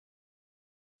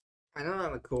I know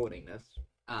I'm recording this.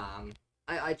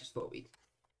 I just thought we'd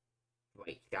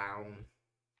break down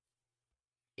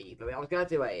either. I was gonna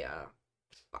do a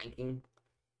ranking.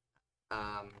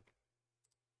 Um,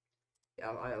 yeah,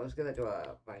 I was gonna do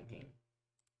a ranking.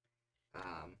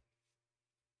 Um,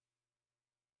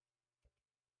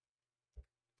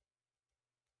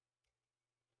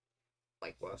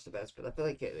 like worst to best, but I feel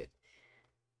like it would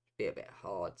be a bit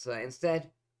hard. So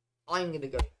instead, I'm gonna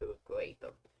go to grade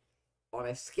them on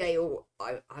a scale.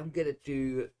 I'm gonna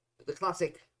do the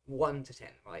classic 1 to 10.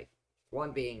 Right,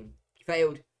 1 being you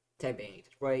failed, 10 being you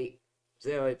did great,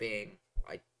 0 being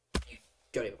like you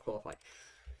don't even qualify.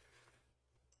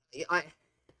 I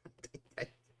I,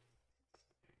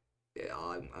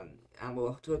 yeah, and we're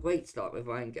off to a great start with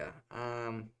Wenger.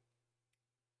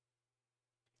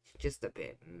 Just a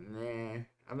bit meh.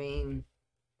 I mean,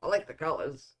 I like the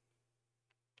colours.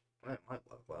 It might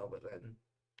work well, but then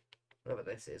whatever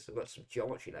this is, we've got some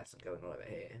geometry lesson going on over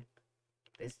here.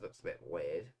 This looks a bit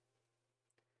weird.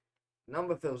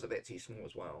 Number feels a bit too small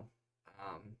as well.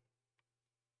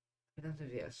 It doesn't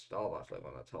have a Starbucks logo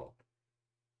on the top.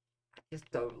 I just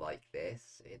don't like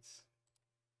this. It's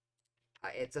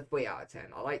a 3 out of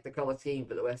 10. I like the colour scheme,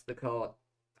 but the rest of the card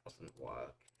doesn't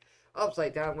work.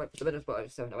 Upside down went for the middle spot of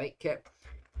 708 kit.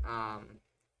 I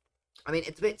mean,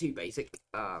 it's a bit too basic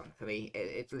for me.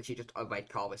 It's literally just a red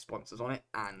car with sponsors on it,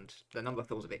 and the number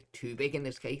feels a bit too big in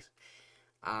this case.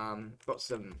 Got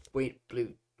some weird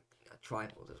blue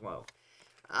triangles as well.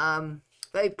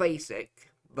 Very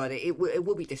basic, but it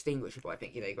will be distinguishable. I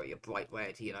think, you got your bright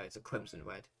red, it's a crimson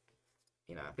red.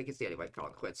 I think it's the only red car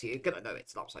in the grid, so you're gonna know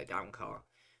it's an upside down car.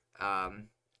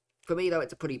 For me though,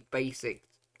 it's a pretty basic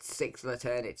 6 out of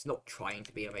 10. It's not trying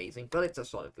to be amazing, but it's a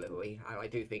solid livery, and I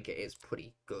do think it is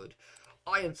pretty good.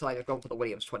 Ironside have gone for the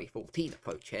Williams 2014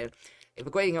 approach here. If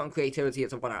we're grading it on creativity,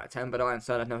 it's a 1 out of 10, but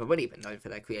Ironside have never really been known for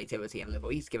their creativity in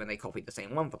liveries, given they copied the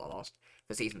same one for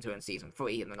season 2 and season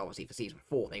 3, and then obviously for season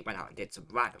 4 they went out and did some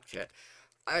random shit.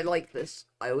 I like this,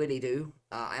 I really do.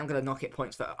 I am going to knock it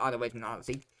points for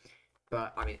originality,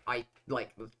 but I mean, I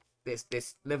like this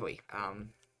livery.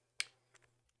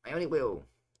 My only real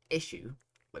issue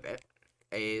with it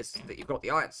is that you've got the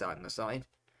Ironside on the side,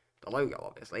 the logo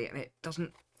obviously, and it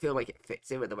doesn't feel like it fits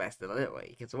in with the rest of the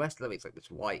livery, because the rest of the livery is like this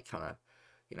white kind of,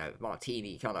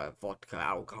 martini kind of vodka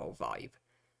alcohol vibe,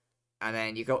 and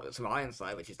then you got some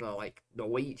Ironside which is like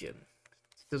Norwegian.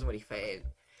 It doesn't really fit in.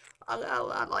 I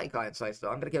like Ironside, so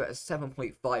I'm going to give it a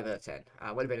 7.5 out of 10.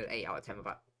 Would have been an 8 out of 10 with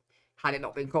that had it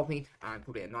not been copied, and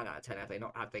probably a 9 out of 10 had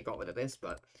they got rid of this,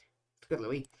 but it's good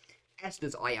Louis.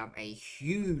 Esters I am a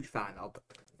huge fan of.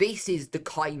 This is the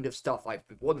kind of stuff I've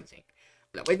been wanting.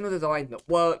 The original design that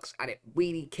works, and it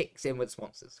really kicks in with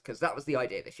sponsors, because that was the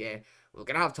idea this year. We were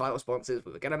going to have title sponsors,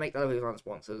 we were going to make those on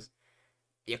sponsors.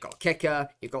 You've got Kicker,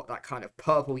 you've got that kind of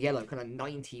purple yellow, kind of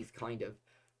 90s kind of,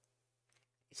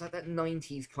 it's like that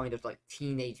 90s kind of like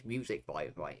teenage music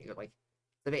vibe, right? You got like,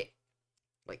 it's a bit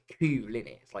like cool in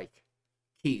it. It's like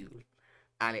cool,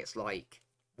 and it's like,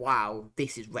 wow,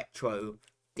 this is retro,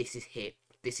 this is hip,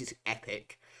 this is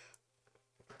epic.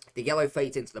 The yellow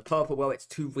fades into the purple. Well, it's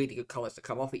two really good colours to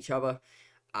come off each other.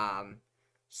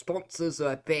 Sponsors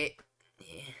are a bit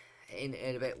in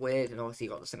a bit weird, and obviously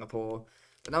you got the Singapore.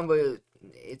 The number,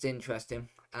 it's interesting.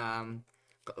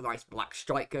 Got the nice black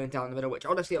stripe going down the middle, which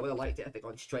honestly I would have liked it if they'd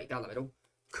gone straight down the middle.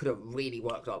 Could have really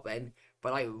worked up then.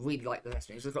 But I really like the rest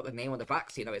of it. It's got the name on the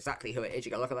back, so you know exactly who it is.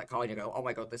 You can look at that car and you go, oh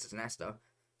my god, this is an Esther.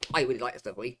 I really like this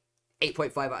livery.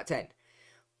 8.5 out of 10.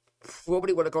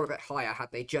 Probably would have gone a bit higher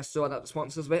had they just sorted out the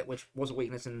sponsors bit, which was a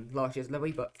weakness in last year's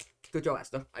livery, but good job,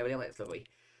 Esther. I really like this livery.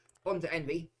 On to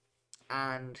Envy,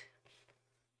 and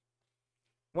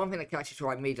one thing that catches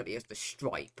your eye immediately is the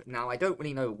stripe. Now, I don't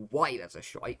really know why there's a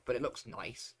stripe, but it looks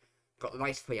nice. Got the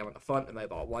nice 3M on the front, the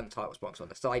Mobile 1 title sponsor on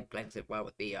the side, blends it well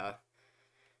with the,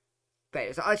 but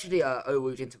it's actually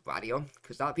Oruge into Radion,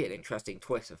 because that'd be an interesting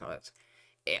twist if it.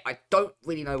 I don't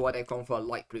really know why they've gone for a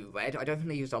light blue red. I don't think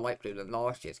they used a light blue in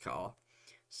last year's car.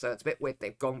 So it's a bit weird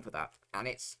they've gone for that. And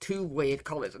it's two weird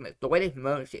colours, and the way they've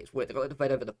merged it is weird. They've got the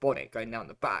red over the bonnet going down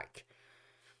the back.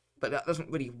 But that doesn't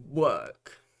really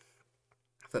work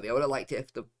for me. I would have liked it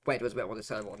if the red was a bit more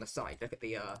discernible on the side. Look at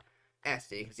the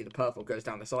SD, you can see the purple goes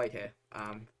down the side here.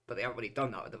 But they haven't really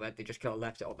done that with the red. They just kind of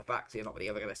left it on the back, so you're not really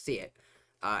ever going to see it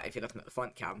if you're looking at the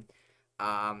front cam.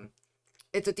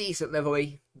 It's a decent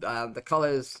livery. The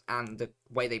colours and the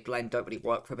way they blend don't really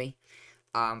work for me.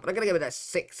 But I'm going to give it a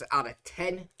 6 out of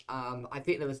 10. I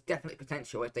think there was definitely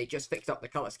potential if they just fixed up the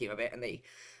colour scheme a bit and they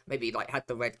maybe like had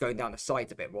the red going down the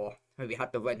sides a bit more. Maybe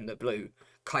had the red and the blue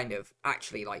kind of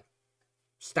actually like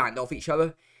stand off each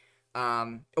other.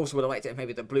 Also would have liked it if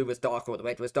maybe the blue was darker or the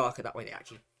red was darker. That way they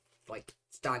actually like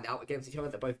stand out against each other.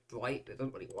 They're both bright. It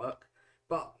doesn't really work,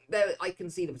 but there I can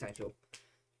see the potential.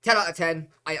 10 out of 10.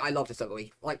 I love this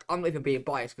livery. Like, I'm not even being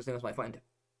biased because was my friend.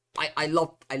 I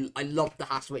love the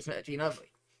Haas Switch Energy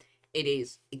livery. It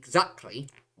is exactly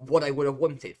what I would have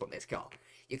wanted from this car.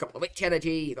 You've got the Witch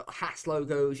Energy, you've got the Haas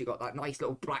logos, you've got that nice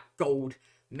little black gold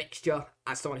mixture.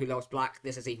 As someone who loves black,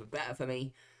 this is even better for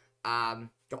me.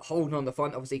 Got Holden on the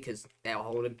front, obviously, because they are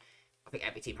Holden. I think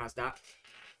every team has that.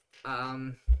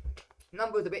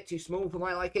 Number is a bit too small for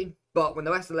my liking, but when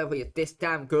the rest of the livery is this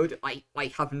damn good, I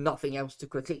have nothing else to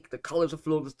critique. The colours are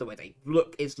flawless, the way they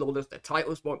look is flawless, the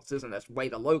title sponsors and the way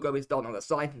the logo is done on the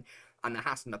side and the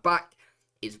hat on the back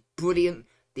is brilliant.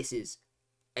 This is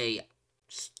a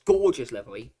gorgeous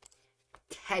livery.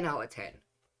 10 out of 10.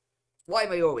 Why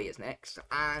Mayori is next,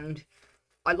 and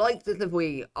I liked the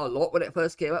livery a lot when it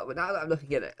first came out, but now that I'm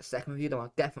looking at it a second review, there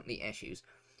are definitely issues.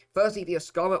 Firstly, the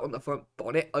Ascara on the front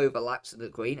bonnet overlaps with the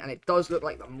green, and it does look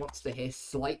like the monster here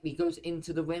slightly goes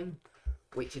into the rim,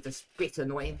 which is a bit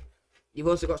annoying. You've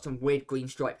also got some weird green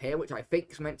stripe here, which I think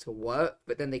is meant to work,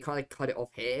 but then they kind of cut it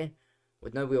off here,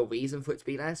 with no real reason for it to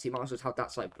be there, so you might as well have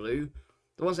that side blue.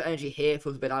 The Monster Energy here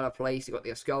feels a bit out of place. You've got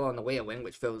the Ascara on the rear wing,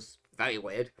 which feels very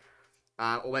weird.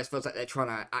 Almost feels like they're trying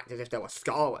to act as if they were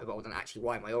Ascara rather than actually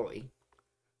Y Mayori.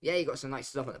 Yeah, you got some nice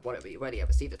stuff on the bonnet, but you rarely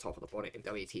ever see the top of the bonnet in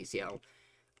WTCL.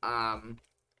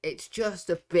 It's just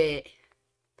a bit...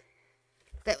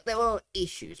 There are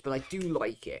issues, but I do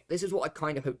like it. This is what I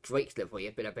kind of hope Drake's livery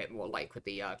had been a bit more like with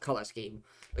the colour scheme.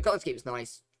 The colour scheme is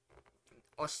nice.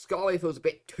 Ascari feels a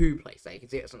bit too placed there. You can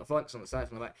see it's on the front, it's on the side,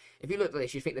 it's on the back. If you look at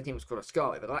this, you think the team was called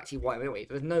Ascari, but they're actually Y Mayori.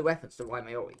 There's no reference to Y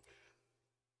Mayori.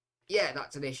 Yeah,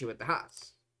 that's an issue with the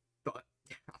hats. But,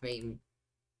 I mean...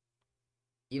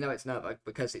 You know it's Nova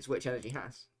because it's Witch Energy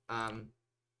has.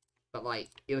 But, like,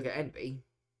 you look at Envy...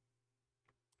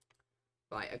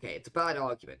 Right, okay, it's a bad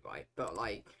argument, right? But,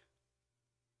 like,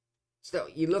 still,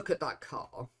 you look at that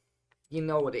car, you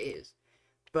know what it is.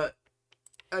 But,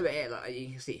 over here, like,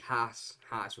 you can see Haas,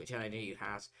 which I know you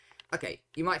has. Okay,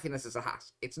 you might think this is a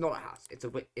Haas. It's not a Haas, it's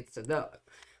a Nerd.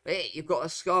 But here, you've got a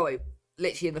Sky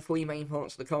literally in the three main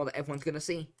parts of the car that everyone's going to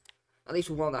see. At least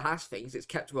with one of the Haas things, it's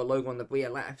kept with a logo on the rear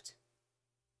left.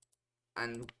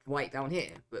 And white down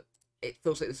here. But it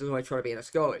feels like this is why I try to be in a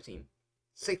Sky team.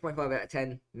 6.5 out of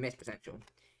 10, missed potential.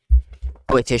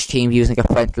 British team using a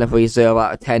French livery, 0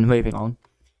 out of 10, moving on.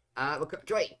 Look at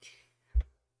Drake.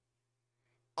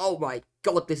 Oh my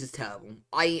god, this is terrible.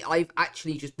 I've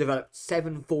actually just developed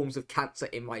 7 forms of cancer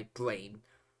in my brain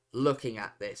looking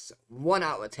at this. 1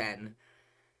 out of 10.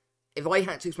 If I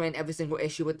had to explain every single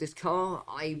issue with this car,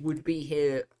 I would be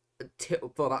here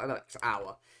for about the next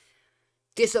hour.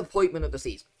 Disappointment of the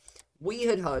season. We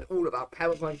had heard all about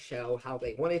Powerline Shell, how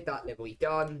they wanted that livery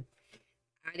done,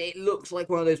 and it looks like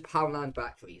one of those Powerland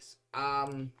batteries.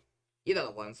 You know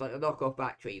the ones, like the knockoff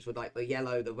batteries with like the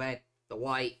yellow, the red, the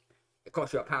white. It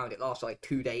costs you £1, it lasts like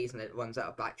 2 days, and it runs out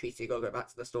of batteries, so you gotta go back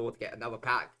to the store to get another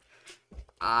pack.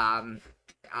 I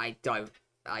want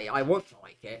to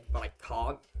like it, but I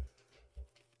can't.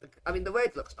 I mean, the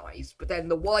red looks nice, but then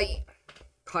the white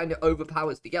kind of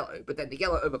overpowers the yellow, but then the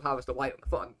yellow overpowers the white on the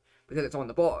front, because it's on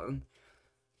the bottom.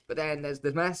 But then there's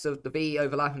the mess of the V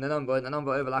overlapping the number, and the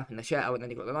number overlapping the shell, and then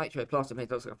you've got the nitro plus, and it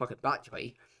looks like a fucking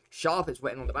battery. Sharp is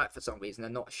written on the back for some reason,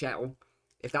 and not shell,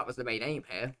 if that was the main aim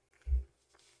here.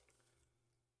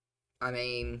 I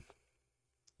mean...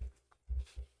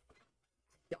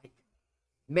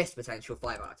 Missed potential,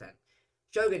 5 out of 10.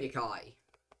 Shogun Yakai.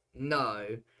 No.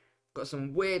 Got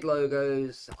some weird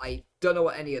logos. I don't know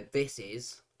what any of this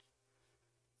is.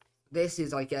 This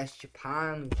is, I guess,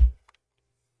 Japan.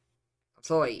 I'm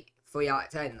sorry, 3 out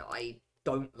of 10. I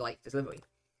don't like this livery.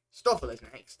 Stoffel is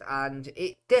next, and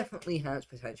it definitely has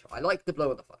potential. I like the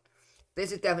blow on the front.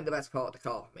 This is definitely the best part of the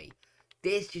car for me.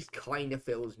 This just kind of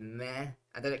feels meh,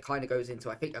 and then it kind of goes into,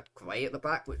 I think, a grey at the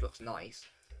back, which looks nice.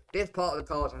 This part of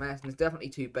the car is a mess, and it's definitely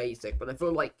too basic, but I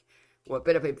feel like, well, a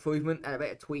bit of improvement and a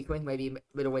bit of tweaking, maybe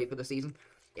midway for the season,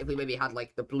 if we maybe had,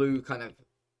 like, the blue kind of,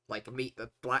 like, meet the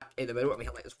black in the middle, and we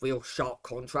had, like, this real sharp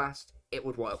contrast, it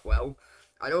would work well.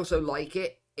 I'd also like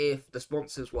it if the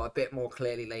sponsors were a bit more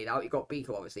clearly laid out. You've got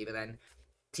Beaker, obviously, but then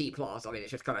T+, I mean,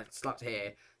 it's just kind of slapped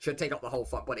here, should take up the whole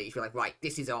front body. You should be like, right,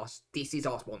 this is our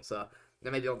sponsor.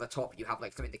 Then maybe on the top, you have,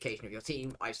 like, some indication of your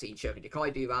team. I've seen Shogun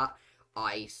Yakai do that.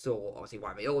 I saw, obviously,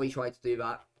 why Mayori tried to do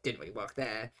that. Didn't really work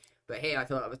there. But here, I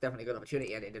feel like that was definitely a good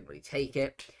opportunity, and it didn't really take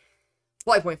it.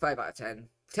 5.5 out of 10.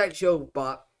 Potential,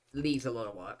 but leaves a lot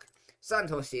of work.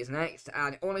 Santos is next,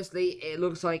 and honestly, it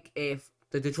looks like if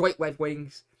the Detroit Red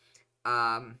Wings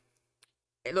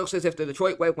It looks as if the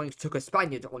Detroit Red Wings took a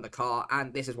Spaniard on the car,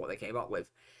 and this is what they came up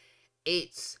with.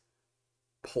 It's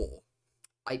poor.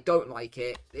 I don't like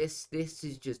it. This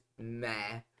is just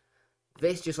meh.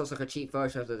 This just looks like a cheap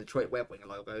version of the Detroit Red Wing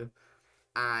logo,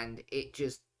 and it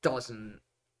just doesn't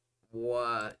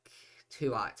work.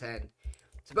 2 out of 10.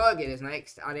 Bergen is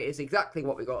next, and it is exactly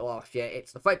what we got last year.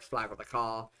 It's the French flag on the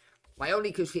car. My only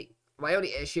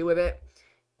issue with it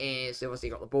is obviously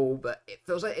got the ball, but it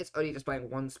feels like it's only displaying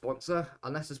one sponsor,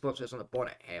 unless the sponsor is on the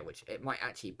bonnet here, which it might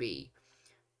actually be,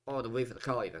 or the roof of the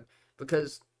car even,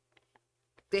 because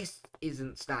this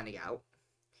isn't standing out.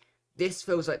 This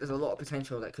feels like there's a lot of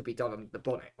potential that could be done on the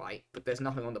bonnet, right? But there's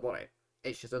nothing on the bonnet.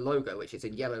 It's just a logo, which is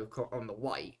in yellow on the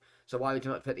white. So why would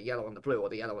you not put the yellow on the blue or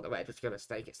the yellow on the red? Just going to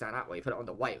make it stand out way. You put it on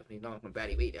the white, which means no one can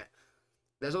barely read it.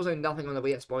 There's also nothing on the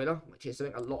rear spoiler, which is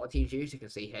something a lot of teams use. You can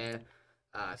see here,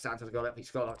 Santa's got it.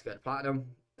 He's got it to go to platinum.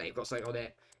 They've got something on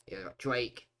it. You've got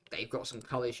Drake. They've got some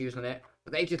colour issues on it.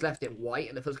 But they've just left it white,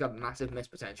 and it feels like a massive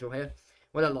missed potential here.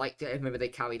 Would have liked it if maybe they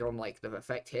carried on like the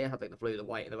effect here, had like the blue, the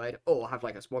white, and the red, or have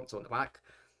like a sponsor on the back.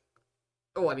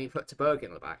 Or I mean, put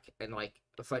Bergen on the back, and like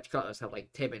the French colours have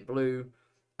like Tim in blue,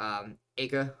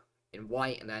 Igor in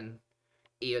white, and then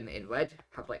Ian in red.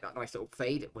 Have like that nice little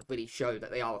fade. It would really show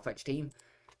that they are a French team.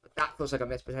 But that feels like a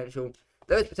missed potential.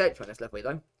 There is potential in this livery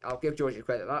though. I'll give Georgia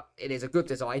credit for that. It is a good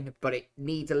design, but it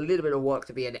needs a little bit of work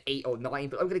to be an 8 or 9.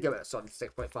 But I'm going to give it a solid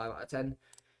 6.5 out of 10.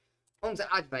 On to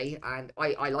Advay, and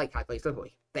I like Advay's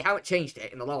livery. They haven't changed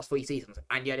it in the last 3 seasons,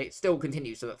 and yet it still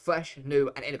continues to look fresh,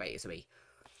 new, and innovative to me.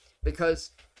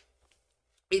 Because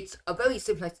it's a very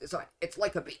simplistic design. It's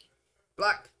like a bee.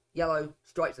 Black, yellow,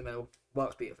 stripes in the middle,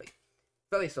 works beautifully.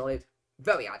 Very solid,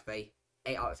 very Advay,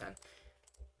 8 out of 10.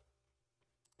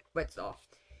 Red Star.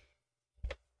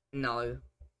 No.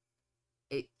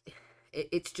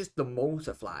 It's just the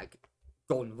Malta flag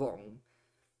gone wrong.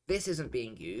 This isn't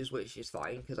being used, which is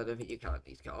fine, because I don't think you count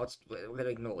these cards. We're going to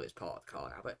ignore this part of the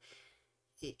card now, but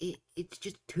it's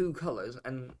just 2 colours,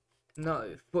 and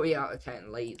no, 3 out of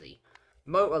 10, lazy.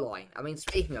 Motorline, I mean,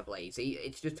 speaking of lazy,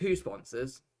 it's just 2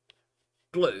 sponsors.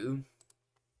 Blue,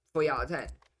 3 out of 10.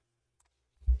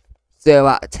 0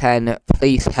 out of 10,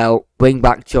 please help, bring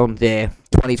back John Deere,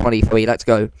 2023, let's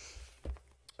go.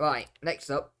 Right, next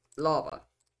up, Lava.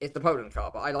 It's the Poland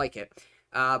car, but I like it.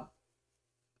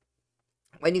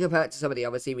 When you compare it to some of the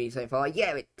other series so far,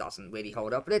 yeah, it doesn't really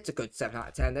hold up, but it's a good 7 out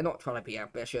of 10. They're not trying to be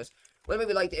ambitious. Would have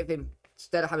maybe liked it if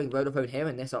instead of having Vodafone here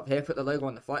and this up here, put the logo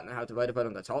on the front and have the Vodafone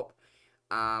on the top.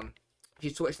 If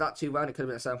you switch that 2 round, it could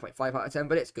have been a 7.5 out of 10,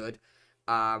 but it's good.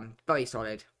 Very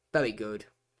solid, very good,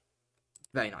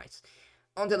 very nice.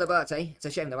 On to Liberté. It's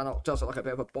a shame that does look like a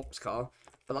bit of a box car,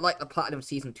 but I like the Platinum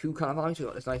Season 2 kind of vibes. We've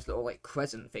got this nice little like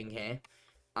crescent thing here.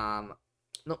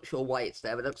 Not sure why it's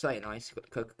there, but it looks very nice. You've got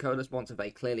the Coca-Cola sponsor very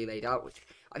clearly laid out, which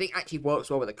I think actually works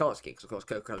well with the colour scheme, because of course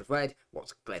Coca-Cola's red,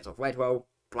 what's blends off red well,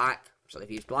 black, so they've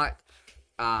used black.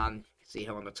 See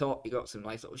here on the top, you got some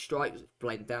nice little stripes,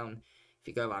 blend down. If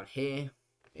you go around here,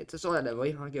 it's a solid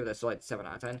livery. I'll give it a solid 7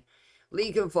 out of 10.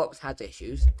 League and Fox has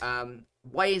issues.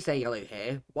 Why is there yellow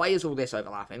here? Why is all this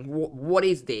overlapping? What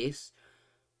is this?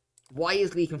 Why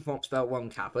is League and Fox spelled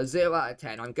wrong, Kappa? 0 out of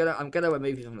 10. I'm gonna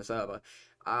remove you from the server.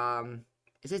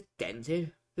 Is this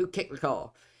dented? Who kicked the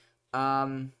car?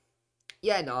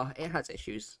 Yeah, no, it has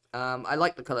issues. I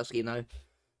like the colour scheme though.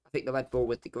 I think the red ball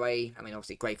with the grey, I mean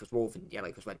obviously grey because wolf and yellow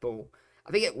because red ball.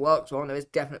 I think it works well, there is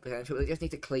definite potential. They just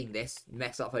need to clean this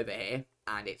mess up over here,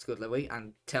 and it's good livery,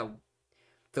 and tell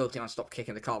Phil to stop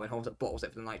kicking the car when Horse bottles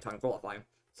it for the nighttime qualifying.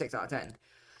 6 out of 10.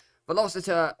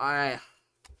 Velociter,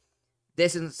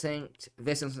 this isn't synced,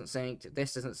 this isn't synced,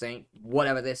 this isn't synced,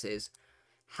 whatever this is.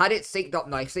 Had it synced up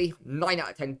nicely, 9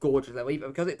 out of 10, gorgeous livery, but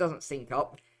because it doesn't sync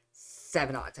up,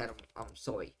 7 out of 10, I'm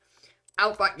sorry.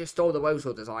 Outback just stole the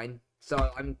Rosal design,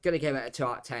 so I'm going to give it a 2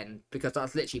 out of 10, because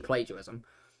that's literally plagiarism.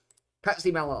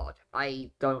 Pepsi Mallard, I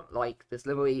don't like this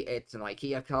livery, it's an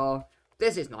IKEA car.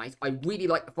 This is nice, I really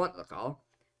like the front of the car,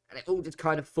 and it all just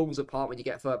kind of falls apart when you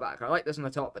get further back. I like this on the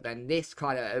top, but then this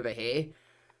kind of over here, it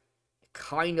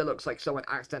kind of looks like someone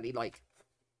accidentally, like,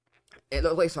 it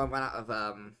looks like someone ran out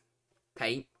of,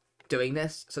 paint doing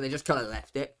this, so they just kind of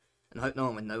left it, and hope no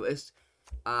one would notice.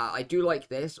 I do like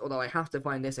this, although I have to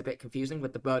find this a bit confusing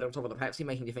with the bird on top of the Pepsi,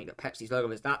 making you think that Pepsi's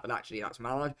logo is that, but actually that's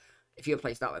Mallard. If you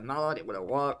replaced that with Mallard, it would have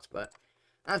worked, but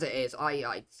as it is,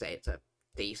 I'd say it's a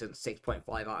decent 6.5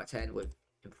 out of 10 with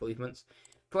improvements.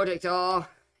 Project R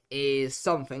is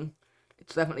something.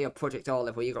 It's definitely a Project R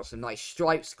level. You've got some nice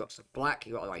stripes, got some black,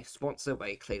 you've got a nice sponsor,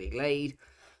 very clearly laid.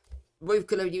 Roof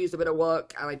could have used a bit of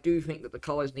work, and I do think that the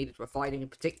colours needed refining,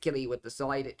 particularly with the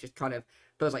side. It just kind of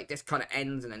feels like this kind of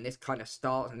ends, and then this kind of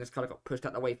starts, and this kind of got pushed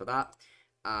out the way for that.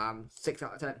 6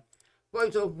 out of 10.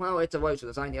 Rotor, well, it's a rotor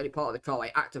design. The only part of the car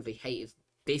I actively hate is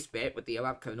this bit with the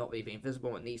Aramco not really being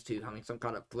visible and these two having some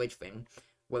kind of bridge thing,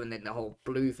 rather than the whole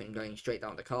blue thing going straight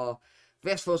down the car.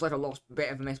 This feels like a lost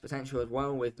bit of missed potential as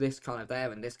well, with this kind of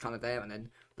there and this kind of there, and then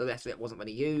the rest of it wasn't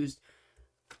really used.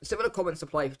 Similar comments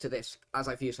apply to this as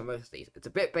I've used for most of these. It's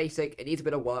a bit basic, it needs a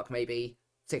bit of work, maybe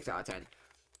 6 out of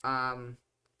 10.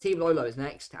 Team Lolo is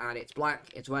next, and it's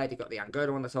black, it's red, you've got the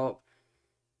Angola on the top.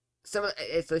 Similar,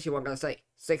 it's literally what I'm going to say.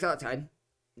 6 out of 10,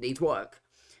 needs work.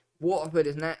 Waterford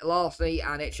is lastly,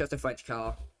 and it's just a French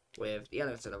car with the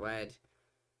yellow instead of red.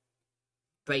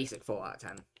 Basic 4 out of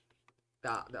 10.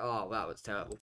 That was terrible.